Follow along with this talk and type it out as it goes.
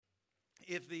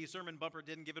If the sermon bumper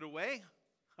didn't give it away,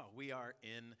 we are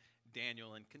in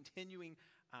Daniel and continuing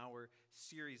our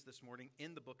series this morning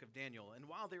in the book of Daniel. And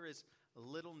while there is a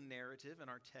little narrative in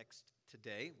our text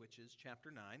today, which is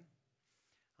chapter 9,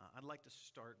 I'd like to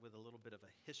start with a little bit of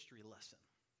a history lesson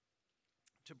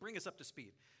to bring us up to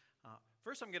speed.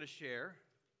 First, I'm going to share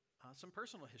some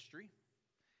personal history,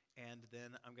 and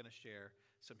then I'm going to share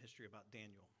some history about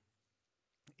Daniel.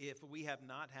 If we have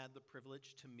not had the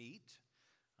privilege to meet,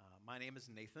 my name is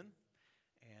Nathan,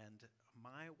 and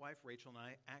my wife Rachel and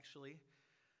I actually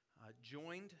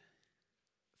joined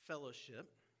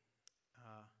Fellowship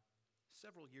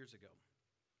several years ago.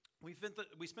 We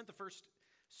spent the first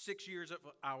 6 years of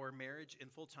our marriage in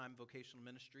full-time vocational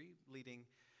ministry, leading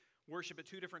worship at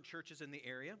 2 different churches in the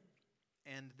area.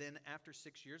 And then after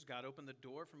 6 years, God opened the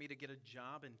door for me to get a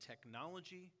job in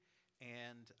technology,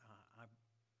 and I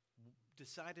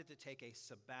decided to take a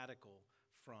sabbatical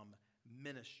from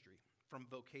ministry, from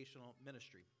vocational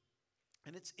ministry.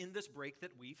 And it's in this break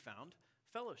that we found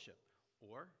Fellowship,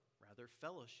 or rather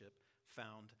Fellowship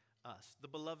found us. The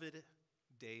beloved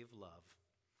Dave Love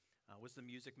was the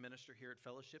music minister here at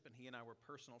Fellowship, and he and I were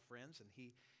personal friends, and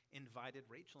he invited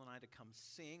Rachel and I to come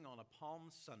sing on a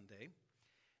Palm Sunday.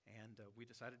 And we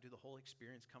decided to do the whole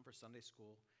experience, come for Sunday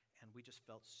school, and we just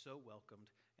felt so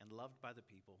welcomed and loved by the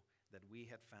people that we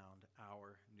had found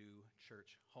our new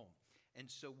church home. And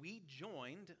so we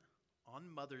joined on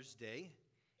Mother's Day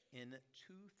in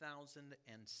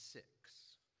 2006.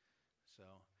 So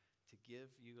to give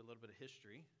you a little bit of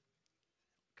history,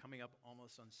 coming up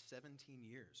almost on 17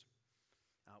 years.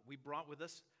 We brought with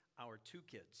us our 2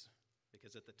 kids,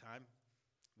 because at the time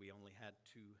we only had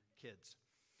 2 kids.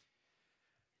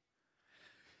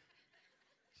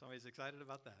 Somebody's excited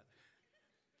about that.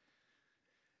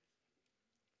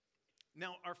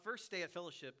 Now, our first stay at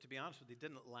Fellowship, to be honest with you,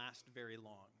 didn't last very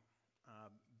long.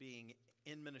 Being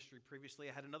in ministry previously,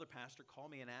 I had another pastor call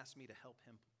me and ask me to help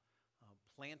him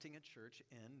planting a church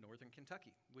in northern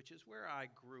Kentucky, which is where I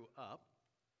grew up.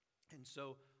 And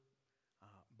so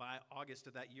by August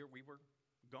of that year, we were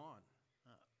gone.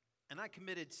 And I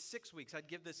committed 6 weeks. I'd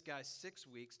give this guy 6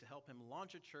 weeks to help him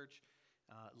launch a church,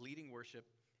 leading worship,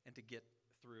 and to get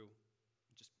through,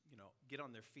 just, get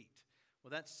on their feet.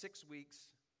 Well, that 6 weeks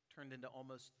turned into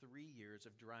almost 3 years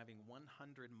of driving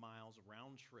 100 miles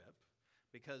round trip,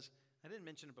 because I didn't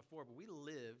mention it before, but we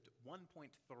lived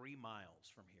 1.3 miles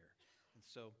from here. And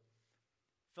so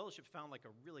Fellowship found like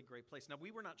a really great place. Now,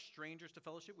 we were not strangers to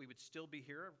Fellowship. We would still be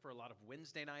here for a lot of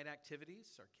Wednesday night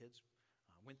activities. Our kids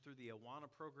went through the Awana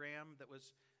program that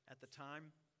was at the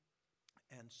time.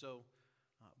 And so,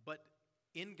 but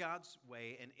in God's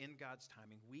way and in God's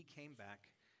timing, we came back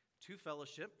to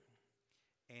Fellowship,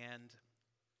 and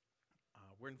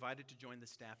we're invited to join the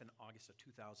staff in August of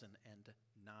 2009.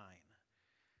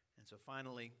 And so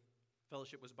finally,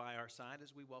 Fellowship was by our side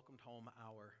as we welcomed home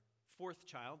our 4th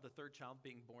child, the 3rd child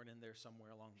being born in there somewhere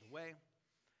along the way,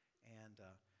 and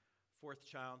 4th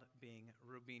child being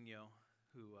Rubinho,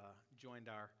 who joined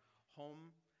our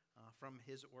home from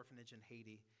his orphanage in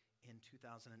Haiti in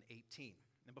 2018.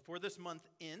 And before this month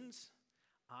ends,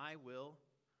 we will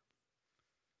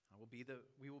be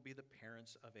the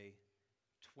parents of a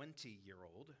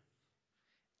 20-year-old,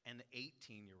 an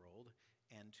 18-year-old,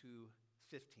 and 2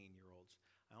 15-year-olds.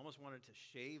 I almost wanted to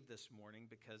shave this morning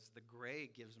because the gray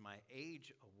gives my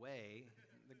age away,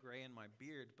 the gray in my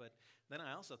beard, but then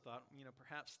I also thought,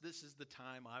 perhaps this is the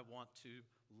time I want to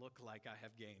look like I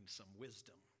have gained some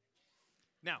wisdom.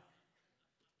 Now,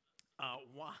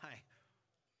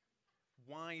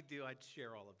 why do I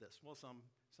share all of this? Well, some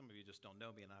of you just don't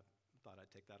know me, and I thought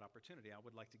I'd take that opportunity. I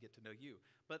would like to get to know you.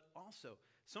 But also,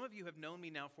 some of you have known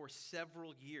me now for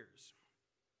several years.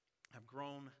 I've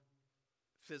grown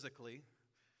physically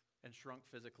and shrunk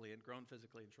physically and grown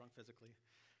physically and shrunk physically.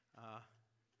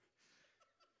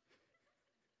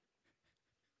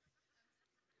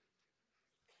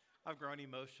 I've grown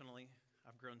emotionally.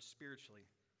 I've grown spiritually.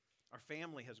 Our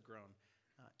family has grown.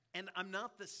 And I'm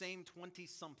not the same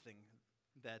 20-something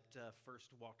that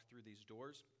first walked through these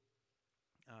doors.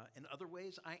 In other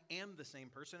ways, I am the same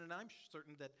person, and I'm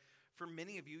certain that for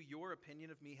many of you, your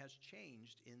opinion of me has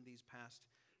changed in these past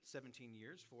 17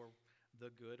 years for the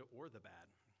good or the bad.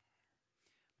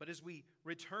 But as we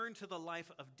return to the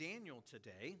life of Daniel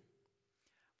today,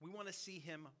 we want to see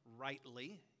him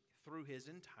rightly through his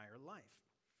entire life.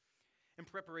 In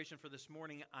preparation for this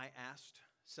morning, I asked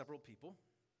several people,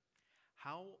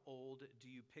 how old do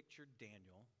you picture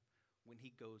Daniel when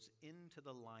he goes into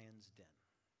the lion's den?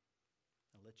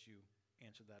 I'll let you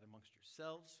answer that amongst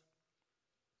yourselves.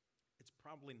 It's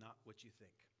probably not what you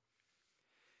think.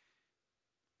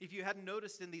 If you hadn't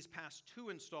noticed in these past two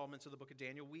installments of the book of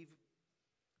Daniel, we've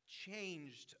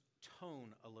changed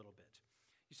tone a little bit.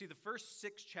 You see, the first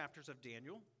 6 chapters of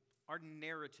Daniel are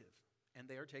narrative, and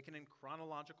they are taken in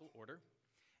chronological order,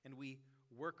 and we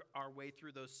work our way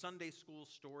through those Sunday school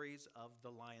stories of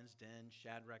the lion's den,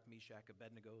 Shadrach, Meshach,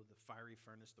 Abednego, the fiery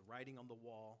furnace, the writing on the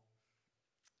wall.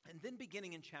 And then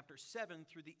beginning in chapter 7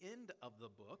 through the end of the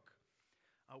book,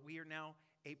 we are now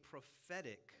a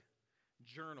prophetic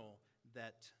journal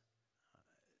that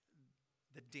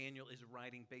Daniel is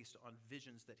writing based on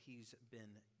visions that he's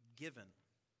been given.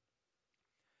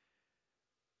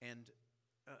 And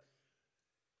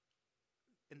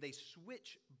they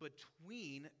switch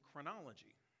between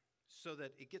chronology so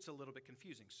that it gets a little bit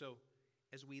confusing. So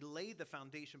as we lay the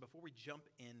foundation, before we jump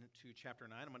into chapter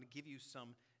 9, I'm going to give you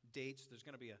some dates. There's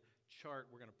going to be a chart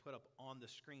we're going to put up on the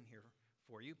screen here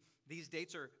for you. These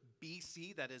dates are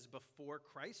BC, that is before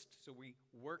Christ. So we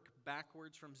work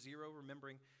backwards from 0,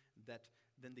 remembering that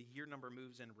then the year number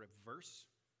moves in reverse.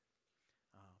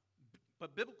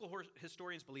 But biblical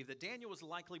historians believe that Daniel was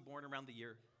likely born around the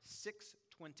year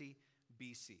 620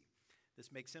 BC.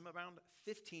 This makes him around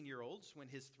 15-year-olds when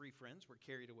his 3 friends were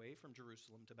carried away from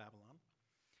Jerusalem to Babylon.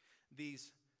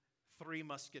 These 3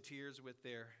 musketeers with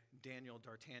their Daniel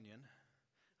D'Artagnan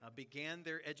began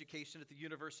their education at the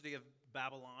University of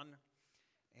Babylon,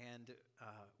 and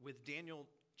with Daniel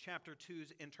chapter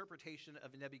 2's interpretation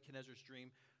of Nebuchadnezzar's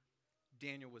dream,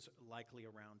 Daniel was likely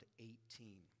around 18.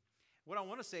 What I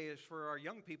want to say is for our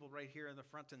young people right here in the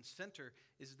front and center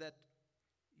is that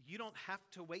you don't have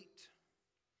to wait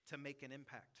to make an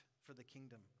impact for the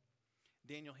kingdom.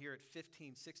 Daniel here at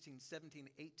 15, 16, 17,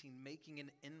 18, making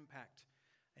an impact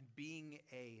and being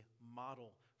a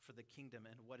model for the kingdom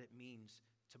and what it means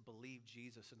to believe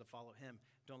Jesus and to follow him.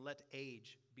 Don't let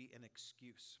age be an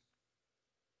excuse.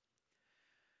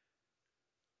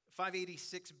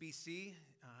 586 BC,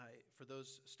 for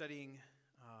those studying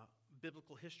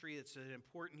biblical history, it's an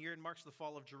important year. It marks the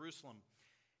fall of Jerusalem.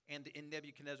 And in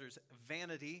Nebuchadnezzar's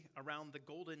vanity around the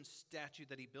golden statue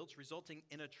that he built, resulting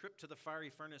in a trip to the fiery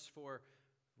furnace for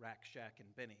Rakshak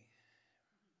and Benny,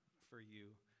 for you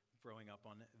growing up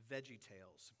on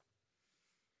VeggieTales.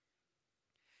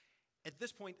 At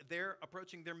this point, they're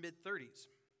approaching their mid-30s.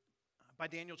 By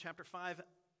Daniel chapter 5,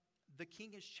 the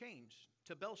king has changed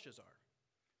to Belshazzar.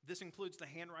 This includes the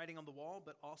handwriting on the wall,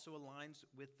 but also aligns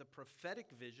with the prophetic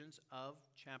visions of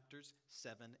chapters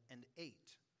 7 and 8.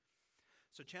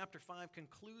 So chapter 5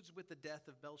 concludes with the death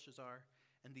of Belshazzar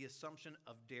and the assumption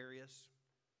of Darius.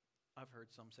 I've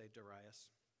heard some say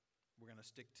Darius. We're going to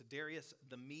stick to Darius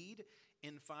the Mede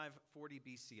in 540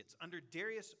 BC. It's under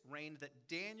Darius' reign that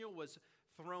Daniel was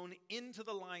thrown into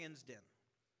the lion's den.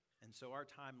 And so our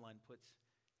timeline puts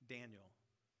Daniel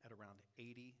at around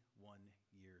 81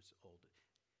 years old.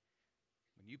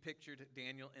 When you pictured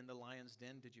Daniel in the lion's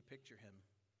den, did you picture him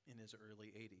in his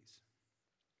early 80s?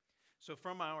 So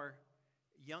from our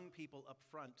young people up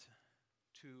front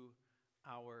to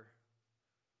our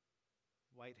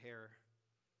white hair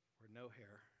or no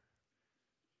hair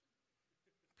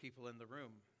people in the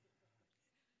room,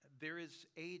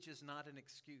 age is not an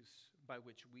excuse by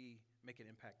which we make an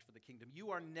impact for the kingdom.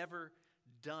 You are never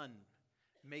done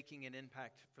making an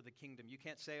impact for the kingdom. You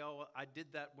can't say, oh, I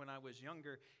did that when I was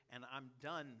younger and I'm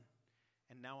done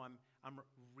and now I'm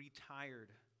retired.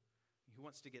 Who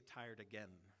wants to get tired again?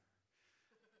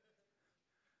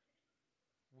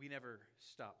 We never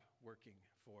stop working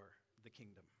for the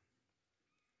kingdom.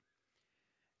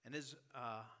 And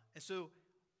so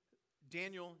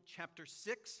Daniel chapter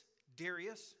 6,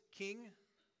 Darius, king,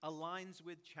 aligns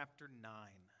with chapter 9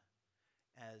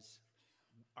 as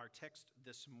our text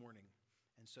this morning.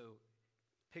 And so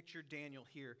picture Daniel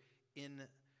here in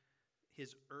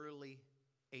his early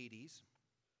 80s,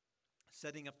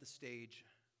 setting up the stage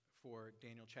for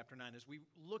Daniel chapter 9. As we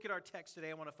look at our text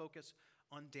today, I want to focus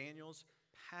on Daniel's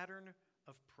pattern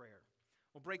of prayer.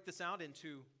 We'll break this out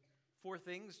into 4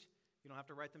 things. You don't have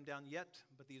to write them down yet,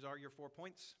 but these are your 4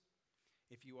 points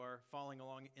if you are following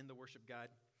along in the worship guide.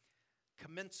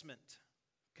 Commencement,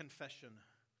 confession,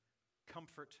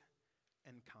 comfort,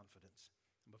 and confidence.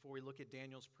 And before we look at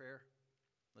Daniel's prayer,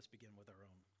 let's begin with our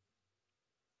own.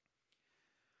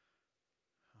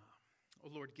 Oh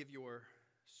Lord, give your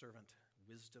servant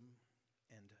wisdom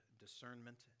and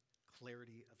discernment,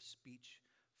 clarity of speech,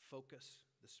 focus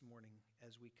this morning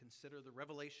as we consider the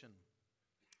revelation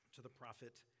to the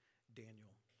prophet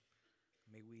Daniel.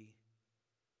 May we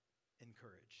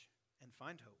encourage and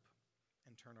find hope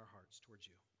and turn our hearts towards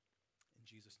you. In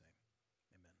Jesus' name,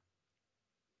 amen.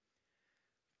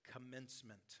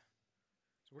 Commencement.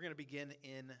 So we're going to begin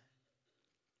in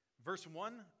verse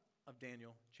 1 of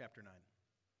Daniel chapter 9.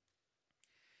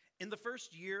 In the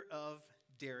first year of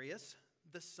Darius,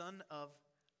 the son of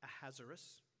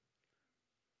Ahasuerus,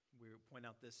 we point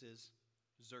out this is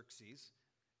Xerxes.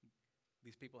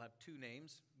 These people have two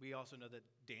names. We also know that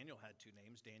Daniel had two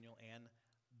names, Daniel and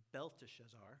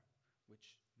Belteshazzar,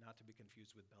 which not to be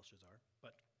confused with Belshazzar.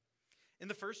 But in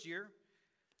the first year,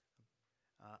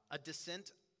 by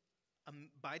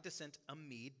descent, a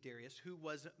Mede, Darius, who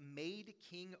was made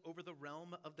king over the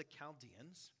realm of the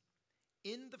Chaldeans,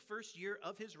 in the first year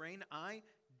of his reign, I,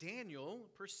 Daniel,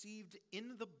 perceived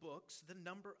in the books the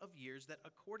number of years that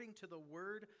according to the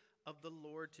word of the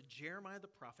Lord to Jeremiah the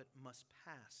prophet must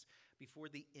pass before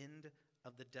the end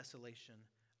of the desolation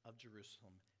of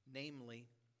Jerusalem, namely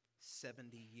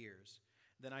 70 years.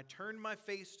 Then I turned my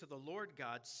face to the Lord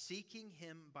God, seeking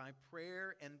him by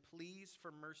prayer and pleas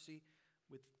for mercy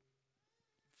with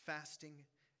fasting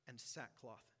and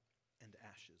sackcloth and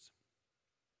ashes.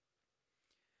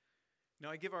 Now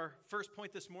I give our first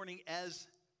point this morning as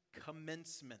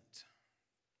commencement.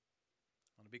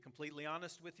 I want to be completely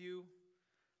honest with you.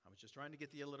 I was just trying to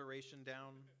get the alliteration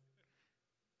down.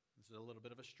 This is a little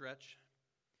bit of a stretch.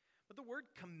 But the word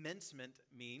commencement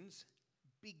means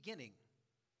beginning.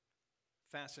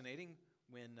 Fascinating,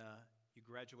 when you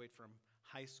graduate from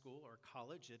high school or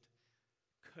college, it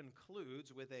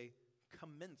concludes with a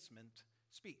commencement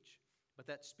speech. But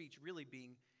that speech really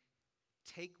being,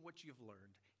 take what you've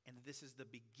learned, and this is the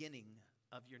beginning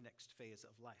of your next phase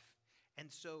of life.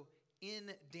 And so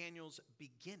in Daniel's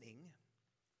beginning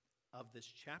of this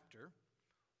chapter,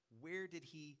 where did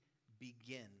he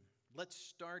begin? Let's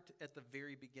start at the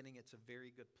very beginning. It's a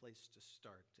very good place to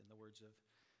start, in the words of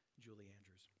Julie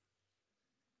Andrews.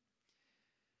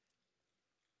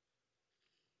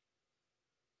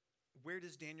 Where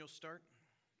does Daniel start?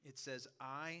 It says,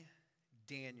 I,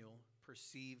 Daniel,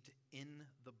 perceived in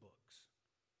the books.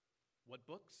 What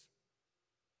books?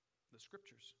 The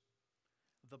scriptures.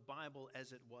 The Bible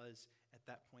as it was at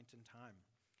that point in time.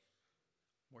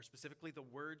 More specifically, the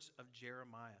words of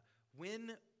Jeremiah.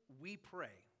 When we pray,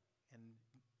 and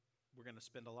we're going to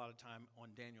spend a lot of time on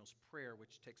Daniel's prayer,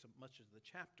 which takes up much of the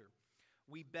chapter,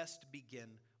 we best begin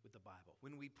with the Bible.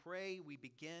 When we pray, we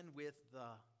begin with the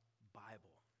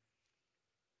Bible.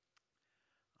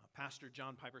 Pastor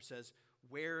John Piper says,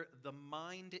 where the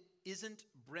mind isn't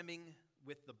brimming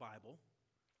with the Bible,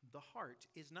 the heart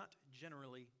is not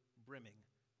generally brimming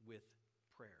with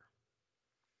prayer.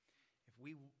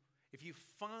 If you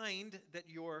find that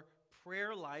your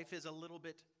prayer life is a little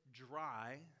bit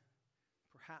dry,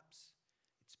 perhaps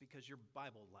it's because your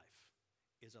Bible life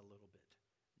is a little bit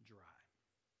dry.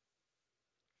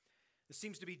 This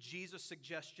seems to be Jesus'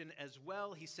 suggestion as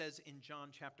well. He says in John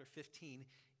chapter 15,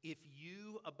 if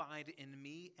you abide in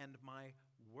me and my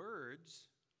words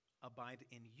abide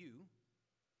in you,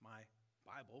 my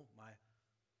Bible,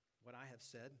 what I have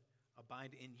said,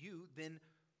 abide in you, then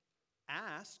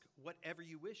ask whatever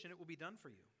you wish and it will be done for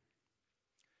you.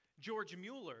 George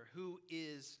Mueller, who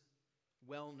is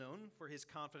well known for his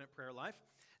confident prayer life,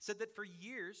 said that for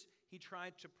years he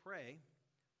tried to pray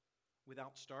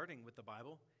without starting with the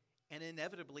Bible, and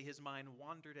inevitably his mind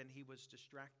wandered and he was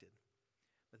distracted.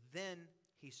 But then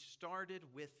he started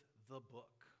with the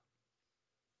book,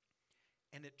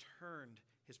 and it turned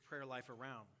his prayer life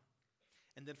around.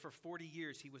 And then for 40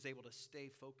 years, he was able to stay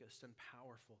focused and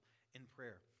powerful in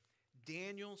prayer.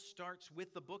 Daniel starts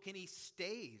with the book, and he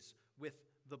stays with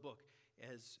the book.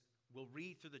 As we'll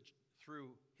read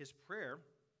through his prayer,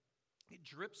 it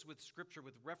drips with scripture,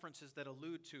 with references that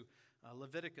allude to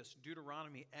Leviticus,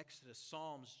 Deuteronomy, Exodus,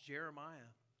 Psalms,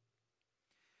 Jeremiah.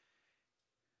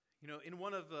 You know, in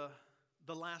one of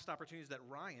the last opportunities that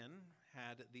Ryan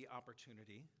had the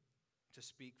opportunity to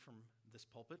speak from this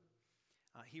pulpit,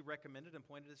 he recommended and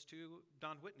pointed us to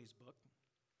Don Whitney's book,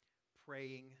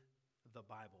 Praying the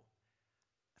Bible.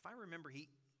 If I remember, he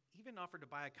even offered to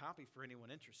buy a copy for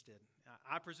anyone interested.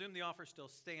 I presume the offer still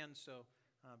stands, so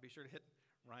be sure to hit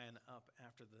Ryan up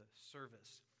after the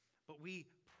service. But we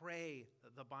pray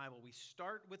the Bible. We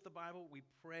start with the Bible. We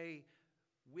pray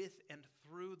with and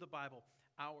through the Bible.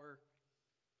 Our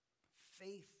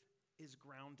faith is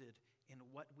grounded in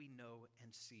what we know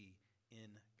and see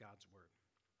in God's Word.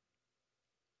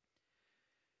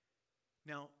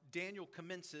 Now, Daniel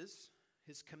commences,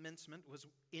 his commencement was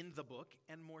in the book,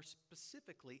 and more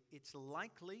specifically, it's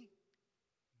likely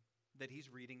that he's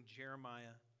reading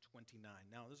Jeremiah 29.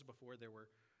 Now, this is before there were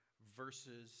verse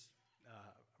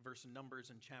numbers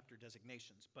and chapter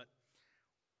designations, but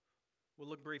we'll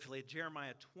look briefly at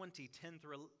Jeremiah 20, 10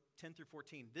 through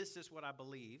 14. This is what I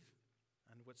believe,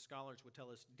 and what scholars would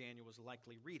tell us Daniel was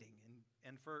likely reading,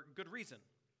 and for good reason.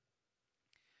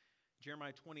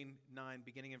 Jeremiah 29,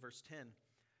 beginning in verse 10.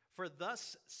 For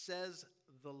thus says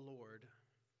the Lord,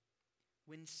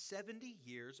 when 70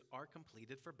 years are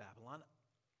completed for Babylon,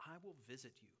 I will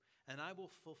visit you, and I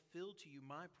will fulfill to you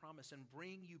my promise and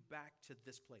bring you back to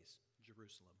this place,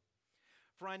 Jerusalem.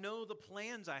 For I know the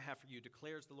plans I have for you,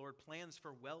 declares the Lord, plans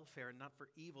for welfare and not for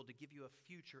evil, to give you a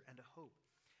future and a hope.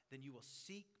 Then you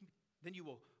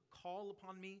will call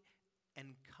upon me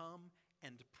and come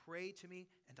and pray to me,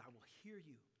 and I will hear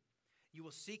you. You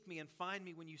will seek me and find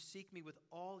me when you seek me with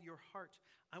all your heart.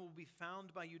 I will be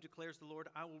found by you, declares the Lord.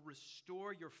 I will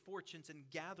restore your fortunes and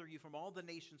gather you from all the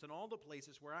nations and all the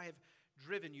places where I have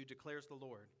driven you, declares the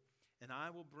Lord. And I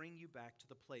will bring you back to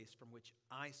the place from which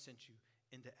I sent you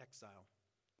into exile.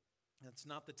 That's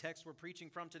not the text we're preaching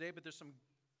from today, but there's some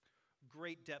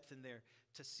great depth in there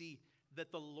to see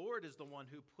that the Lord is the one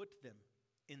who put them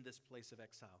in this place of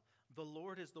exile. The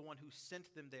Lord is the one who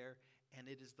sent them there, and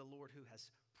it is the Lord who has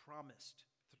promised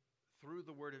through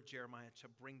the word of Jeremiah to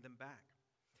bring them back.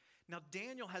 Now,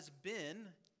 Daniel has been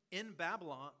in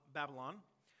Babylon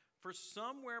for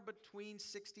somewhere between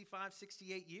 65,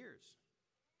 68 years.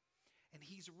 And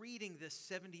he's reading this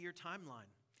 70-year timeline,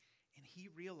 and he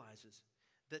realizes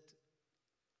that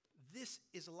this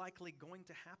is likely going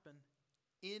to happen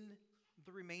in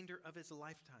the remainder of his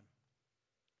lifetime.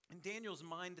 In Daniel's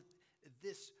mind,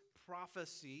 this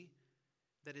prophecy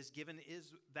that is given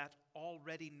is that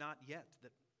already not yet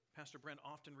that Pastor Brent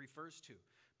often refers to,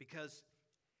 because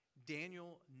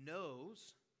Daniel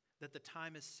knows that the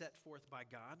time is set forth by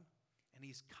God, and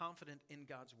he's confident in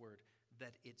God's word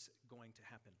that it's going to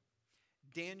happen.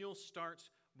 Daniel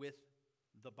starts with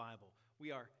the Bible.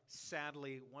 We are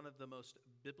sadly one of the most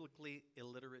biblically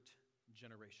illiterate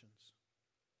generations,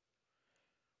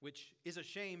 which is a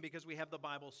shame because we have the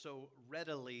Bible so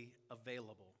readily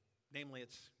available. Namely,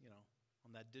 it's,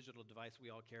 on that digital device we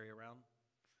all carry around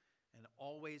and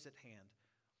always at hand.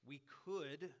 We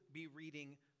could be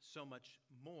reading so much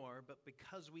more, but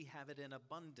because we have it in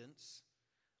abundance,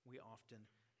 we often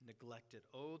neglect it.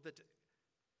 Oh, that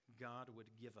God would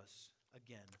give us,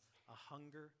 again, a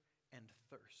hunger and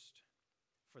thirst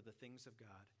for the things of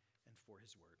God and for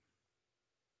His Word.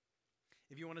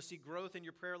 If you want to see growth in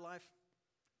your prayer life,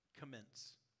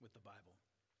 commence with the Bible.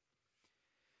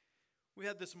 We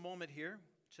had this moment here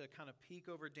to kind of peek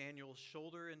over Daniel's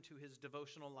shoulder into his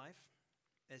devotional life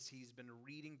as he's been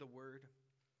reading the Word.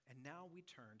 And now we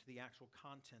turn to the actual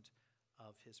content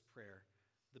of his prayer,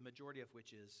 the majority of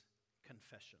which is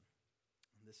confession.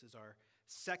 And this is our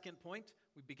second point.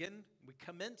 We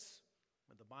commence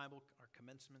with the Bible, our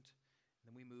commencement, and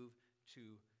then we move to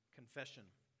confession.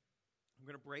 I'm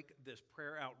going to break this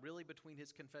prayer out really between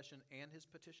his confession and his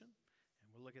petition, and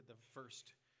we'll look at the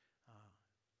first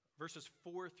verses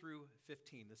 4 through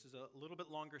 15. This is a little bit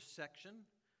longer section,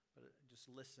 but just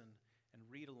listen and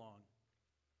read along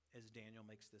as Daniel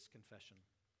makes this confession.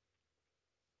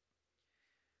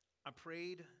 I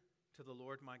prayed to the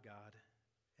Lord my God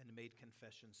and made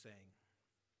confession, saying,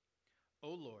 O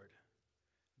Lord,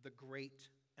 the great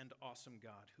and awesome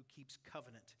God, who keeps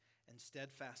covenant and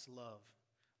steadfast love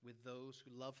with those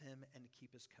who love him and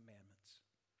keep his commandments.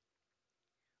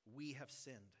 We have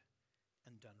sinned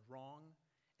and done wrong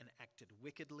and acted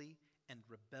wickedly and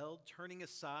rebelled, turning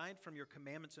aside from your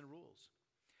commandments and rules.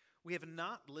 We have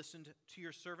not listened to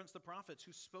your servants, the prophets,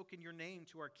 who spoke in your name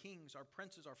to our kings, our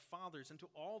princes, our fathers, and to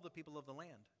all the people of the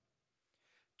land.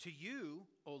 To you,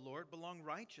 O Lord, belong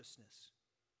righteousness,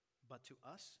 but to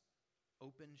us,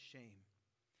 open shame.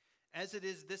 As it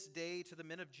is this day to the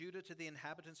men of Judah, to the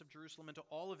inhabitants of Jerusalem, and to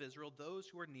all of Israel, those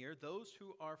who are near, those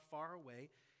who are far away,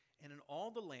 and in all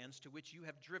the lands to which you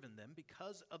have driven them,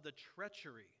 because of the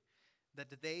treachery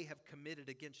that they have committed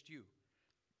against you.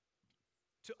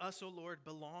 To us, O Lord,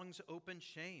 belongs open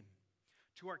shame,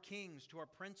 to our kings, to our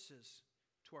princes,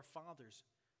 to our fathers,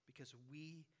 because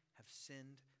we have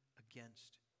sinned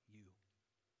against you.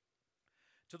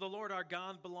 To the Lord our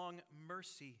God belong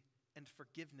mercy and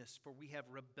forgiveness, for we have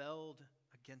rebelled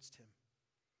against him.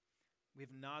 We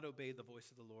have not obeyed the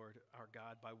voice of the Lord our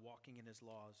God by walking in his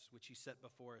laws, which he set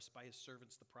before us by his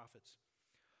servants the prophets.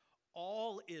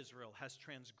 All Israel has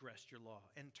transgressed your law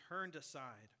and turned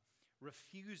aside,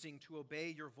 refusing to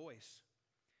obey your voice.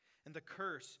 And the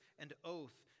curse and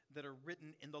oath that are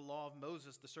written in the law of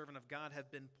Moses, the servant of God, have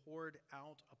been poured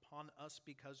out upon us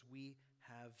because we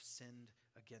have sinned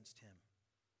against him.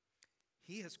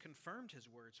 He has confirmed his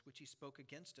words, which he spoke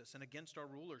against us and against our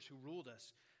rulers who ruled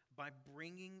us, by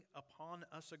bringing upon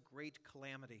us a great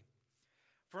calamity.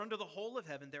 For under the whole of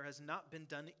heaven there has not been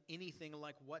done anything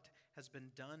like what has been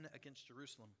done against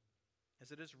Jerusalem.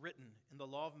 As it is written in the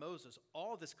law of Moses,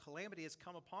 all this calamity has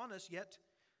come upon us, yet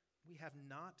we have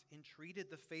not entreated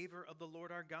the favor of the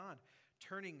Lord our God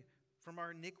turning from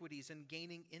our iniquities and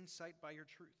gaining insight by your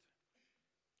truth.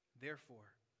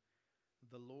 Therefore,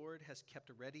 the Lord has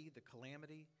kept ready the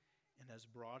calamity and has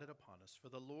brought it upon us. For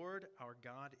the Lord our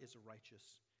God is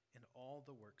righteous in all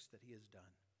the works that he has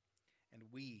done, and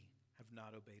we have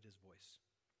not obeyed his voice.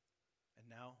 And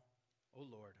now, O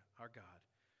Lord our God,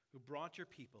 who brought your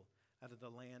people out of the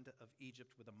land of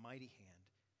Egypt with a mighty hand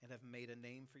and have made a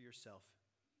name for yourself,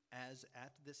 as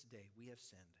at this day we have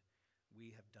sinned,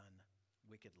 we have done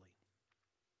wickedly.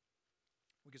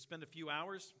 We could spend a few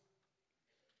hours,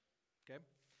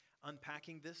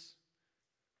 unpacking this,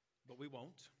 but we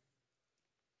won't.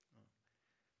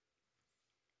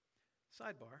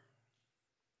 Sidebar.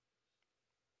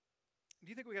 Do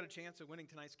you think we got a chance of winning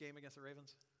tonight's game against the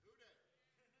Ravens?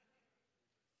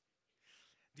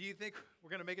 Do you think we're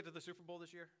going to make it to the Super Bowl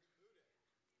this year?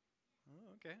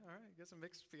 Oh, okay, all right. Got some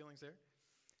mixed feelings there.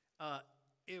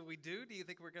 If we do you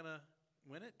think we're going to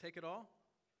win it, take it all?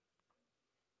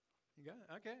 You got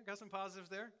it? Okay, got some positives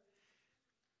there.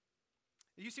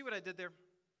 You see what I did there?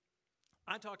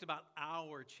 I talked about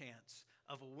our chance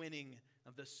of winning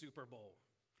of the Super Bowl,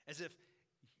 as if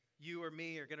you or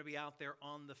me are going to be out there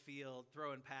on the field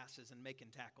throwing passes and making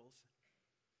tackles.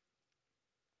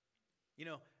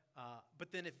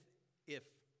 But then if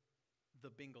the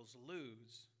Bengals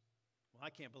lose, well, I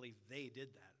can't believe they did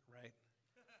that, right?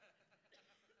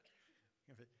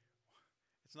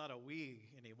 It's not a we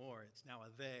anymore. It's now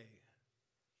a they.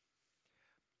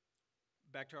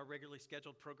 Back to our regularly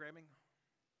scheduled programming.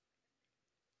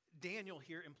 Daniel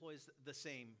here employs the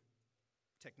same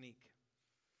technique.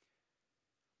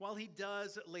 While he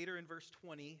does later in verse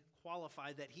 20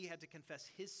 qualify that he had to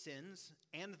confess his sins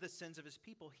and the sins of his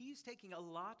people, he's taking a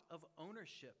lot of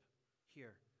ownership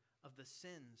here of the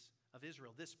sins of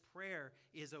Israel. This prayer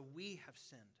is a we have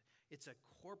sinned. It's a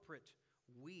corporate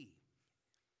we.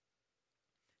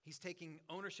 He's taking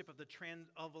ownership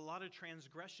of a lot of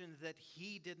transgressions that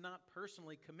he did not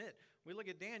personally commit. We look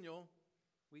at Daniel,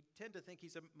 we tend to think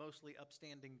he's a mostly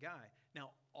upstanding guy. Now,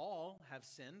 all have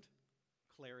sinned,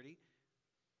 clarity,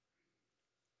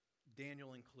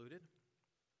 Daniel included.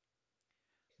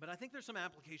 But I think there's some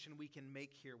application we can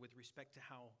make here with respect to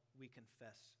how we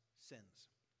confess sins.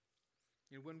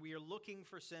 When we are looking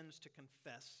for sins to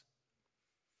confess,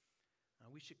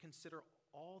 we should consider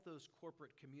all those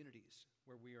corporate communities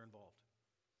where we are involved,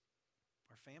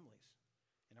 our families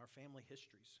and our family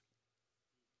histories,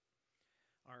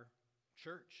 our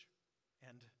church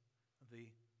and the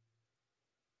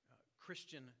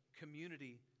Christian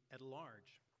community at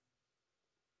large,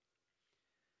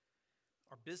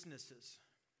 our businesses,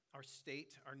 our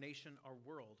state, our nation, our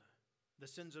world, the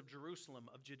sins of Jerusalem,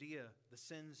 of Judea, the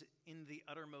sins in the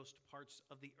uttermost parts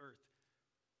of the earth.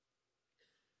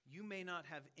 You may not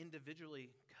have individually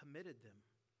committed them,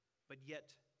 but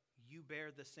yet you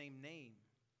bear the same name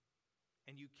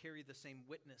and you carry the same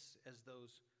witness as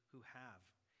those who have.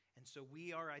 And so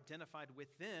we are identified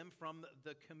with them from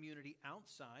the community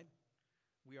outside.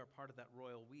 We are part of that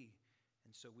royal we,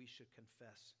 and so we should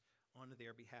confess on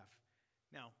their behalf.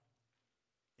 Now,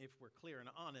 if we're clear and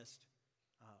honest,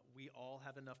 we all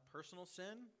have enough personal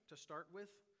sin to start with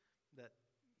that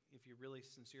if you're really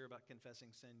sincere about confessing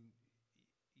sin,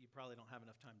 you probably don't have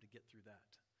enough time to get through that.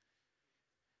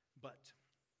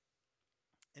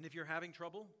 And if you're having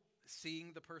trouble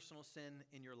seeing the personal sin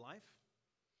in your life,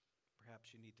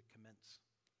 perhaps you need to commence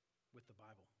with the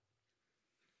Bible.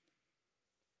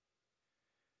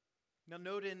 Now,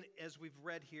 note as we've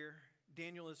read here,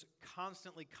 Daniel is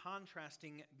constantly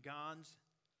contrasting God's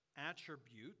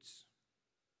attributes,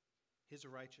 his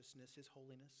righteousness, his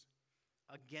holiness,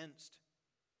 against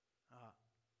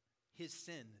his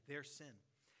sin, their sin.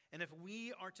 And if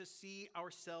we are to see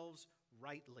ourselves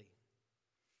rightly,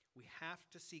 we have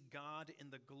to see God in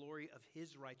the glory of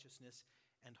his righteousness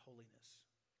and holiness.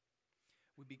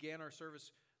 We began our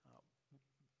service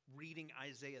reading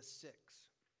Isaiah 6.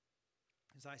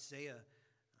 As Isaiah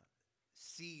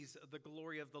sees the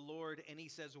glory of the Lord and he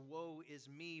says, "Woe is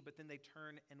me," but then they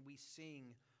turn and we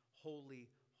sing, "Holy,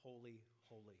 holy,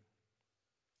 holy."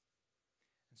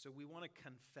 And so we want to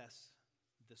confess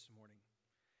this morning.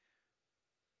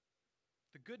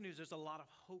 The good news, there's a lot of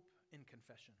hope in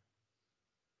confession.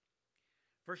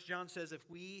 1 John says, if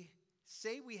we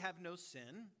say we have no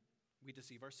sin, we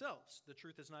deceive ourselves. The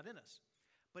truth is not in us.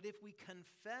 But if we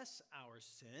confess our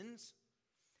sins,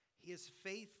 he is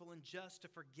faithful and just to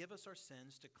forgive us our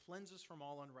sins, to cleanse us from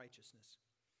all unrighteousness.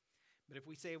 But if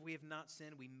we say we have not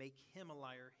sinned, we make him a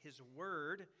liar. His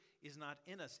word is not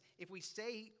in us. If we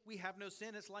say we have no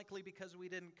sin, it's likely because we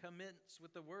didn't commence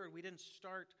with the word. We didn't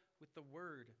start with the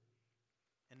word.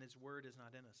 And his word is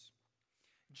not in us.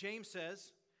 James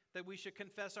says that we should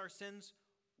confess our sins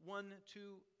one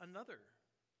to another.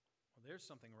 Well, there's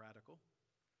something radical.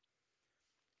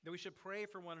 That we should pray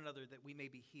for one another that we may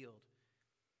be healed.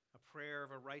 A prayer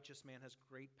of a righteous man has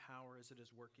great power as it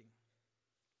is working.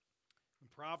 In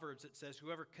Proverbs it says,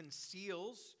 whoever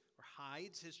conceals or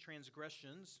hides his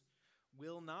transgressions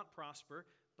will not prosper,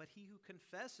 but he who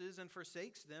confesses and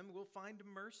forsakes them will find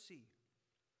mercy.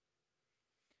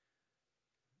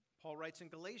 Paul writes in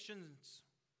Galatians,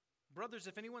 brothers,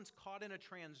 if anyone's caught in a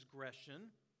transgression,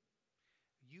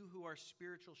 you who are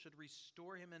spiritual should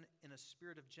restore him in a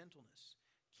spirit of gentleness.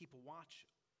 Keep watch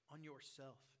on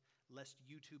yourself, lest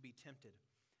you too be tempted.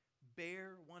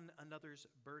 Bear one another's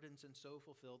burdens and so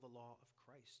fulfill the law of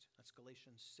Christ. That's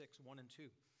Galatians 6, 1 and 2.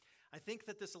 I think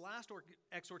that this last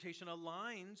exhortation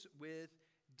aligns with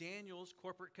Daniel's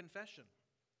corporate confession.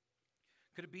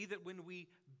 Could it be that when we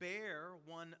bear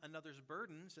one another's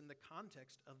burdens in the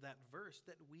context of that verse,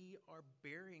 that we are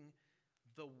bearing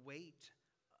the weight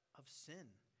of sin,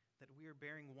 that we are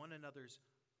bearing one another's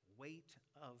weight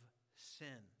of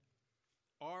sin?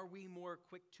 Are we more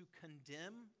quick to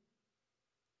condemn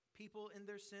people in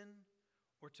their sin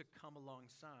or to come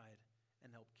alongside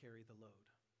and help carry the load?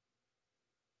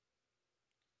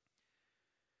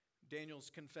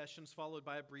 Daniel's confession is followed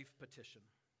by a brief petition.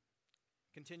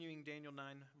 Continuing Daniel 9,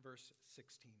 verse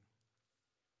 16.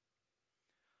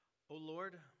 O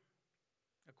Lord,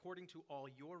 according to all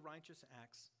your righteous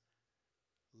acts,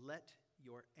 let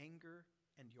your anger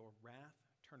and your wrath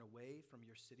turn away from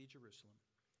your city Jerusalem,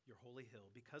 your holy hill,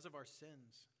 because of our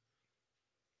sins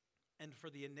and for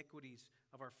the iniquities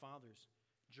of our fathers.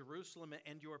 Jerusalem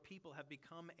and your people have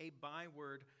become a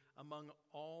byword among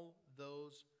all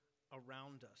those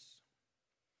around us.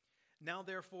 Now,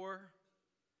 therefore,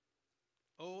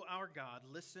 O our God,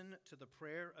 listen to the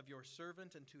prayer of your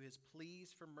servant and to his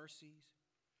pleas for mercies.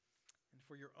 And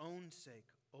for your own sake,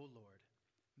 O Lord,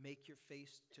 make your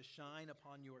face to shine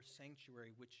upon your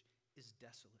sanctuary, which is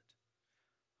desolate.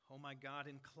 O my God,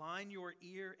 incline your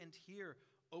ear and hear.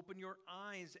 Open your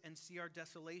eyes and see our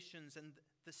desolations and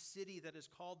the city that is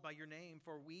called by your name.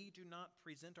 For we do not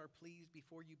present our pleas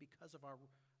before you because of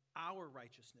our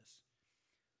righteousness,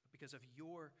 but because of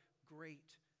your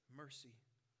great mercy.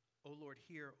 O Lord,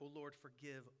 hear. O Lord,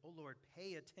 forgive. O Lord,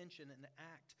 pay attention and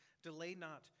act. Delay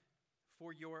not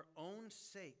for your own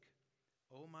sake,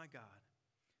 O my God,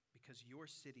 because your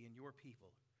city and your people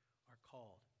are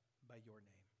called by your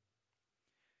name.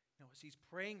 Now, as he's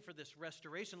praying for this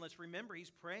restoration, let's remember he's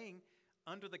praying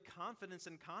under the confidence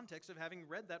and context of having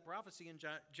read that prophecy in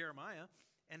Jeremiah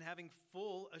and having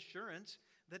full assurance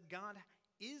that God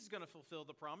is going to fulfill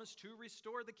the promise to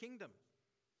restore the kingdom.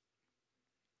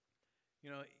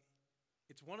 You know,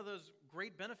 it's one of those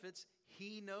great benefits.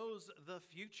 He knows the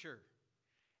future.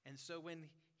 And so when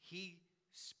he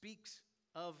speaks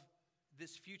of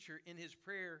this future in his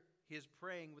prayer, he is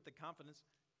praying with the confidence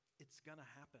it's going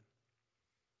to happen.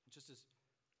 Just as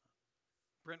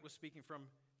Brent was speaking from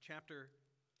chapter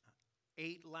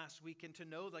 8 last week, and to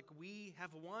know like we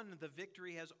have won, the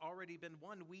victory has already been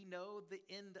won. We know the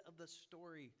end of the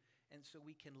story, and so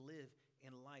we can live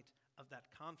in light of that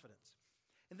confidence.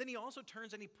 And then he also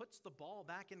turns and he puts the ball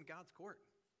back in God's court,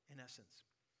 in essence,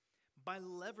 by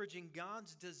leveraging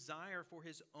God's desire for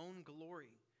his own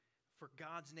glory, for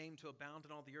God's name to abound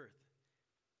in all the earth.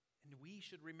 And we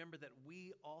should remember that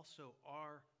we also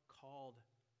are called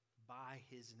by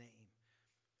his name.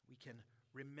 We can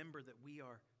remember that we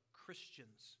are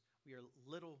Christians. We are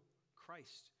little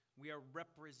Christ. We are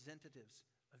representatives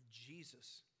of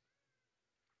Jesus.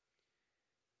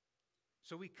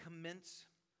 So we commence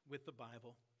with the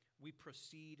Bible. We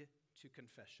proceed to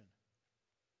confession.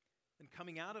 And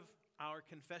coming out of our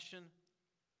confession,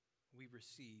 we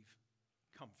receive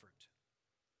comfort.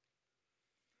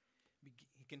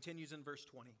 He continues in verse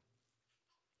 20.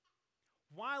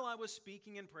 While I was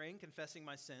speaking and praying, confessing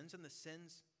my sins and the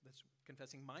sins, that's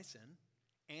confessing my sin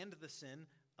and the sin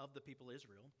of the people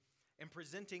Israel, and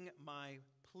presenting my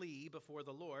plea before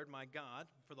the Lord, my God,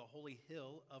 for the holy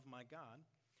hill of my God,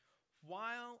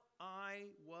 while I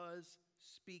was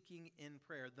speaking in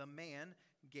prayer, the man,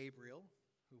 Gabriel,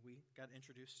 who we got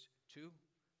introduced to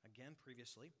again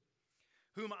previously,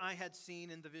 whom I had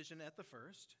seen in the vision at the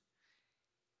first,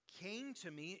 came to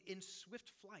me in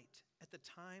swift flight at the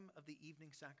time of the evening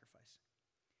sacrifice.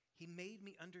 He made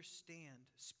me understand,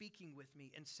 speaking with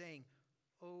me and saying,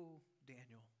 "O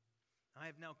Daniel, I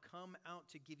have now come out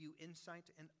to give you insight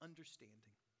and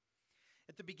understanding.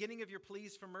 At the beginning of your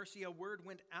pleas for mercy, a word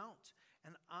went out,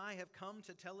 and I have come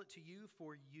to tell it to you,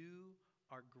 for you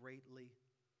are greatly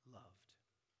loved.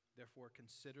 Therefore,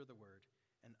 consider the word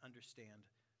and understand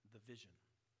the vision."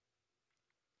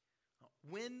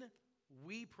 When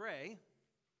we pray,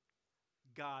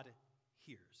 God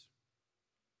hears.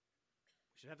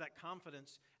 We should have that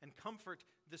confidence and comfort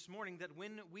this morning that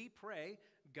when we pray,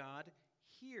 God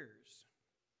hears.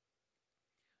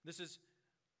 This is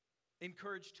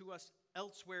encouraged to us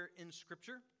elsewhere in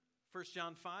Scripture. 1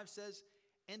 John 5 says,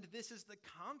 "And this is the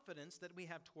confidence that we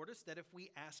have toward us, that if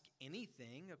we ask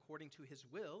anything according to his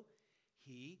will,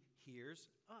 he hears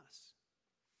us.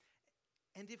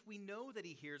 And if we know that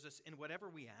he hears us in whatever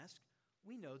we ask,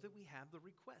 we know that we have the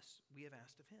requests we have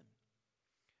asked of him."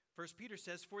 1 Peter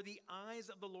says, "For the eyes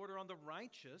of the Lord are on the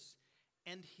righteous,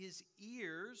 and his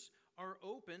ears are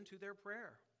open to their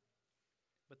prayer.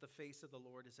 But the face of the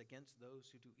Lord is against those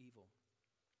who do evil."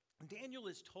 Daniel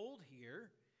is told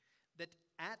here that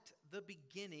at the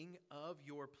beginning of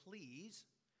your pleas,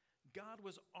 God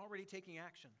was already taking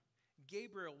action.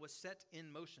 Gabriel was set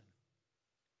in motion.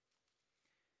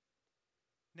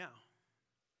 Now,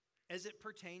 as it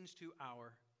pertains to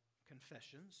our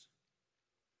confessions,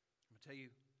 I'm going to tell you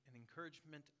an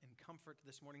encouragement and comfort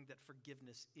this morning that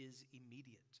forgiveness is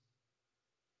immediate.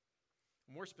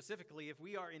 More specifically, if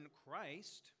we are in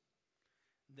Christ,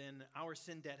 then our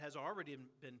sin debt has already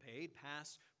been paid,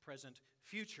 past, present,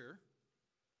 future.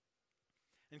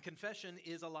 And confession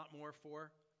is a lot more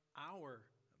for our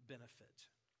benefit.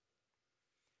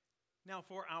 Now,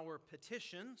 for our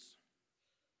petitions,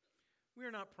 we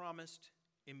are not promised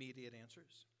immediate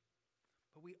answers,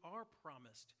 but we are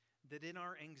promised that in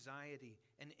our anxiety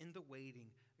and in the waiting,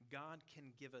 God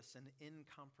can give us an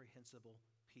incomprehensible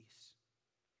peace.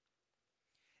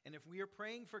 And if we are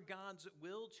praying for God's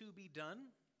will to be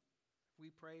done, we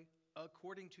pray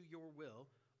according to your will,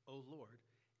 O Lord,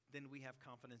 then we have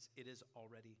confidence it is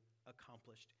already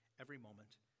accomplished every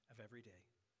moment of every day.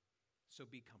 So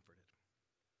be comforted.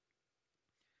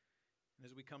 And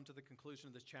as we come to the conclusion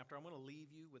of this chapter, I want to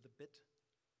leave you with a bit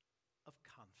of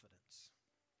confidence.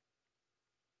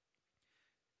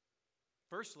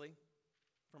 Firstly,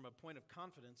 from a point of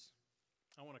confidence,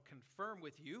 I want to confirm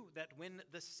with you that when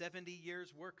the 70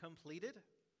 years were completed,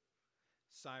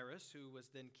 Cyrus, who was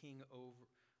then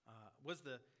was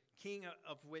the king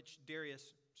of which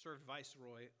Darius served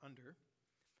viceroy under,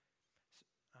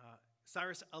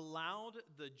 Cyrus allowed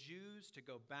the Jews to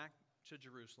go back to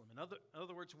Jerusalem. In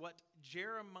other words, what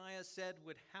Jeremiah said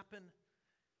would happen,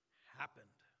 happened.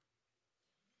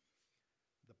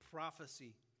 The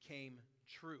prophecy came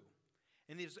true.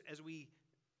 And as we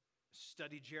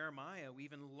study Jeremiah, we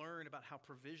even learn about how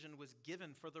provision was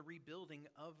given for the rebuilding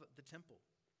of the temple.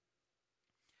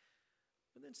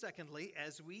 And then secondly,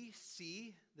 as we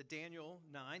see the Daniel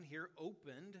 9 here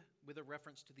opened with a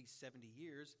reference to these 70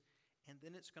 years, and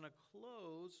then it's going to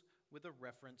close with a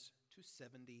reference to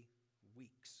 70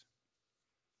 weeks.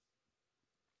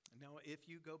 Now, if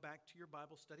you go back to your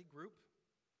Bible study group,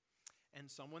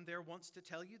 and someone there wants to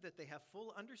tell you that they have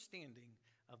full understanding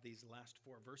of these last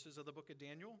 4 verses of the book of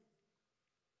Daniel,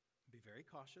 be very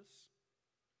cautious.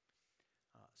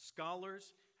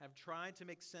 Scholars have tried to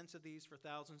make sense of these for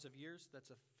thousands of years. That's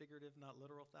a figurative, not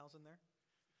literal thousand there.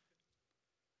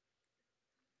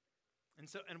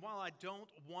 And while I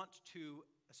don't want to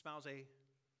espouse a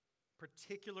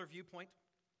particular viewpoint,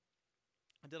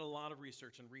 I did a lot of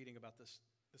research and reading about this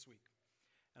week.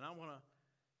 And I want to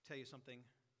tell you something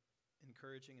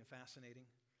encouraging and fascinating.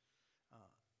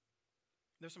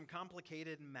 There's some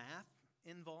complicated math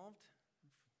involved.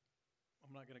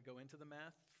 I'm not going to go into the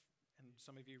math, and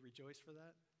some of you rejoice for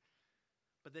that.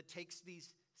 But that takes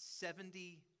these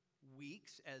 70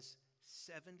 weeks as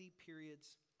 70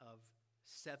 periods of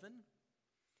 7,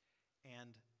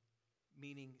 and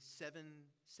meaning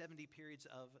 70 periods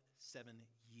of 7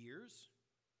 years.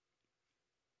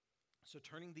 So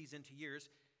turning these into years,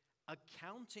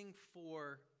 accounting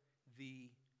for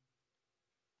the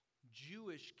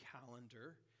Jewish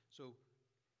calendar. So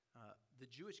the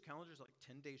Jewish calendar is like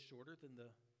 10 days shorter than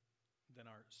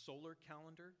our solar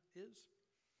calendar is.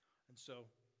 And so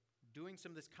doing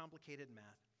some of this complicated math,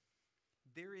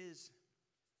 there is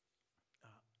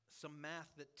some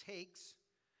math that takes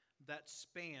that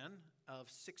span of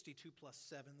 62 plus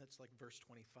 7, that's like verse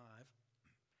 25,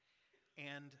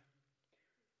 and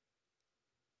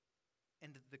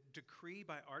the decree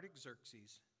by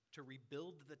Artaxerxes to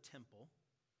rebuild the temple,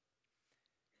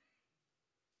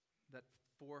 that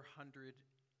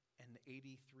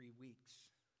 483 weeks,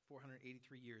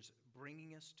 483 years,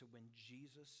 bringing us to when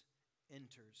Jesus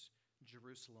enters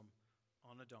Jerusalem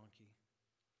on a donkey,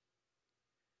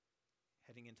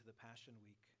 heading into the Passion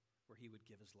Week, where he would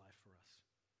give his life for us.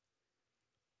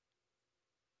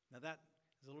 Now that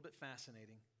is a little bit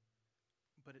fascinating,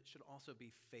 but it should also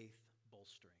be faith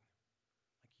bolstering.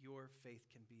 Like your faith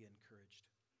can be encouraged.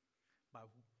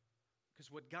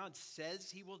 Because what God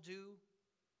says he will do,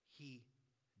 he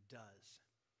does.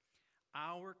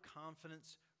 Our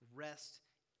confidence rests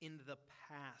in the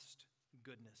past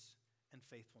goodness and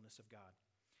faithfulness of God.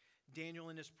 Daniel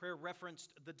in his prayer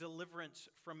referenced the deliverance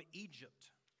from Egypt.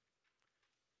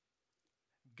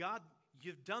 God,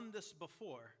 you've done this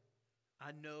before.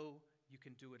 I know you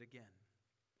can do it again.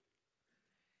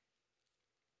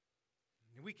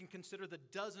 We can consider the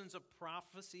dozens of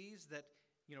prophecies that,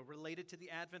 related to the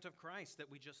advent of Christ that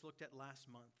we just looked at last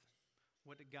month.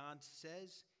 What God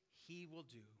says he will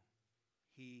do,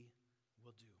 he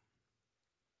will do.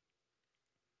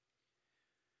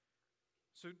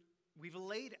 So we've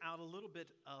laid out a little bit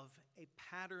of a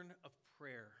pattern of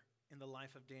prayer in the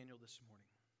life of Daniel this morning.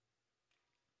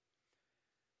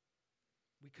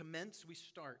 We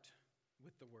start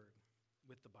with the Word,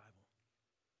 with the Bible.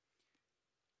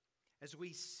 As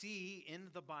we see in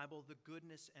the Bible the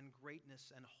goodness and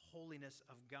greatness and holiness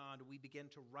of God, we begin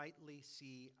to rightly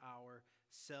see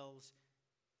ourselves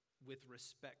with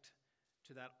respect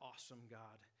to that awesome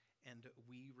God, and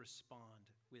we respond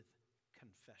with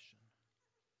confession.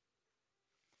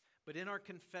 But in our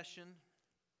confession,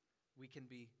 we can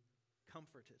be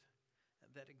comforted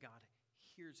that God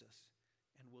hears us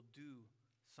and will do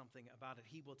something about it.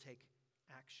 He will take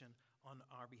action on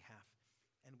our behalf.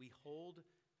 And we hold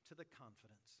to the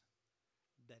confidence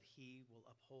that he will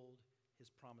uphold his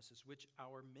promises, which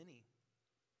are many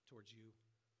towards you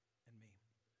and me.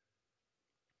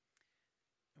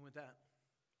 And with that,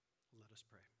 let us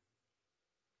pray.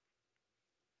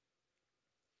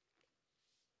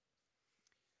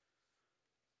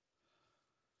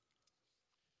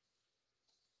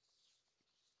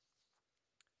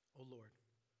 O Lord,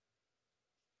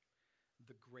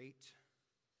 the great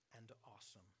and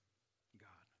awesome God,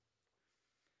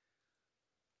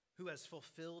 who has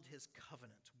fulfilled his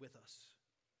covenant with us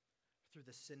through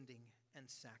the sending and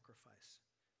sacrifice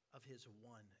of his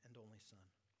one and only Son.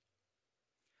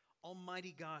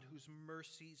 Almighty God, whose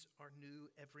mercies are new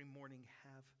every morning,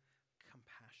 have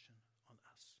compassion on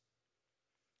us.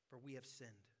 For we have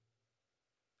sinned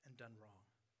and done wrong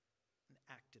and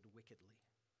acted wickedly.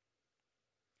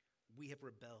 We have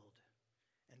rebelled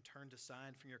and turned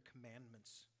aside from your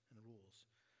commandments and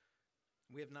rules.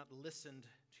 We have not listened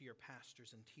to your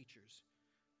pastors and teachers.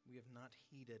 We have not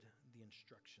heeded the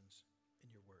instructions in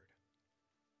your word.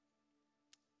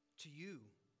 To you,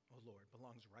 O Lord,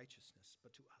 belongs righteousness,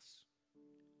 but to us,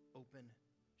 open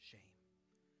shame.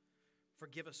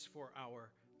 Forgive us for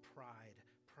our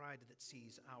pride that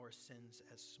sees our sins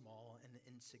as small and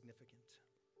insignificant.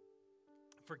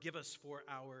 Forgive us for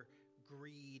our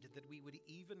greed, that we would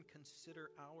even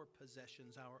consider our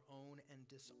possessions our own and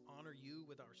dishonor you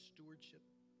with our stewardship.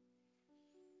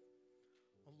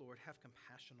 Oh Lord, have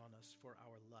compassion on us for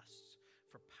our lusts,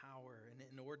 for power and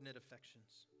inordinate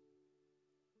affections.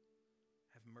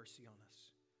 Have mercy on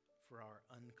us for our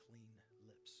unclean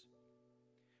lips.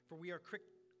 For we are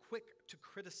quick to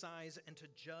criticize and to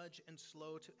judge and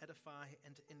slow to edify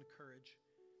and to encourage.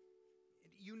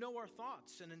 You know our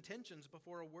thoughts and intentions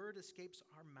before a word escapes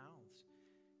our mouths.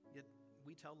 Yet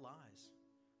we tell lies.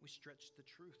 We stretch the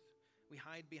truth. We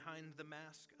hide behind the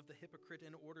mask of the hypocrite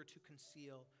in order to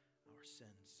conceal our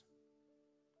sins.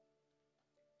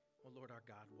 O Lord our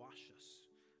God, wash us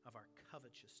of our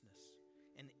covetousness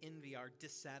and envy, our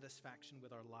dissatisfaction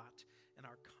with our lot, and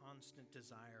our constant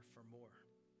desire for more.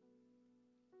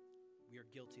 We are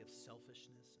guilty of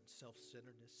selfishness and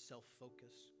self-centeredness,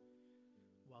 self-focus,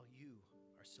 while you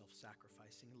are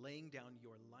self-sacrificing, laying down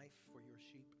your life for your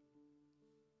sheep.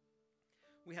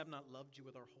 We have not loved you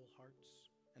with our whole hearts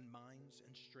and minds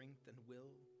and strength and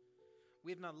will.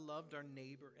 We have not loved our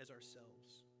neighbor as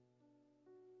ourselves.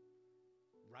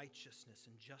 Righteousness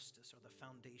and justice are the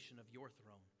foundation of your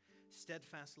throne.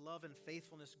 Steadfast love and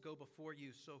faithfulness go before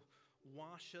you. So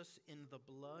wash us in the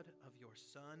blood of your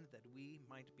Son, that we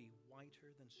might be whiter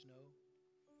than snow.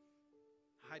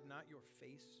 Hide not your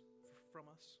face from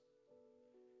us.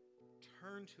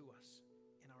 Turn to us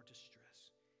in our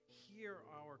distress. Hear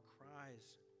our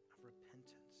cries of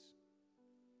repentance.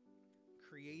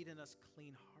 Create in us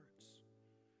clean hearts.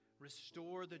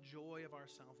 Restore the joy of our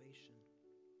salvation.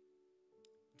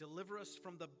 Deliver us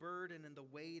from the burden and the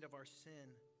weight of our sin.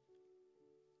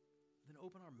 Then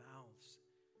open our mouths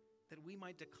that we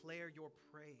might declare your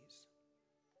praise.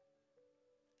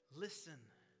 Listen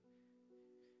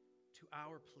to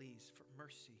our pleas for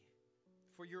mercy.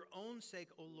 For your own sake,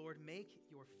 O Lord, make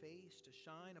your face to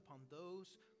shine upon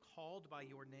those called by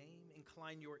your name.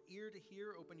 Incline your ear to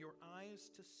hear, open your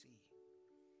eyes to see.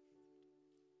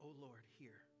 O Lord,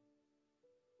 hear.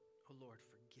 O Lord,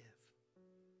 forgive.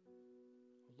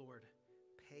 O Lord,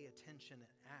 pay attention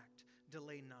and act.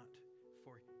 Delay not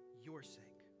for your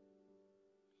sake,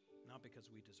 not because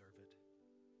we deserve it,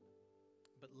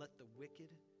 but let the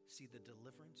wicked see the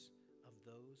deliverance of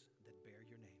those that bear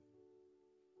your name.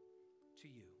 To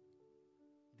you,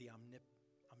 the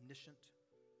omniscient,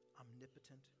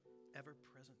 omnipotent,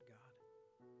 ever-present God,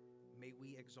 may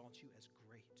we exalt you as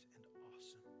great and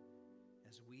awesome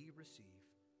as we receive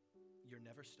your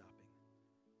never stopping,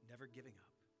 never giving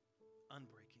up,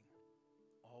 unbreaking,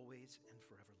 always and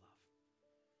forever love.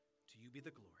 To you be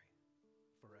the glory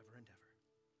forever and ever.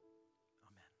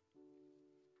 Amen.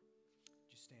 Would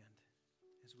you stand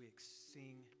as we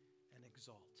sing and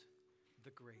exalt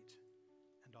the great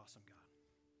and awesome God?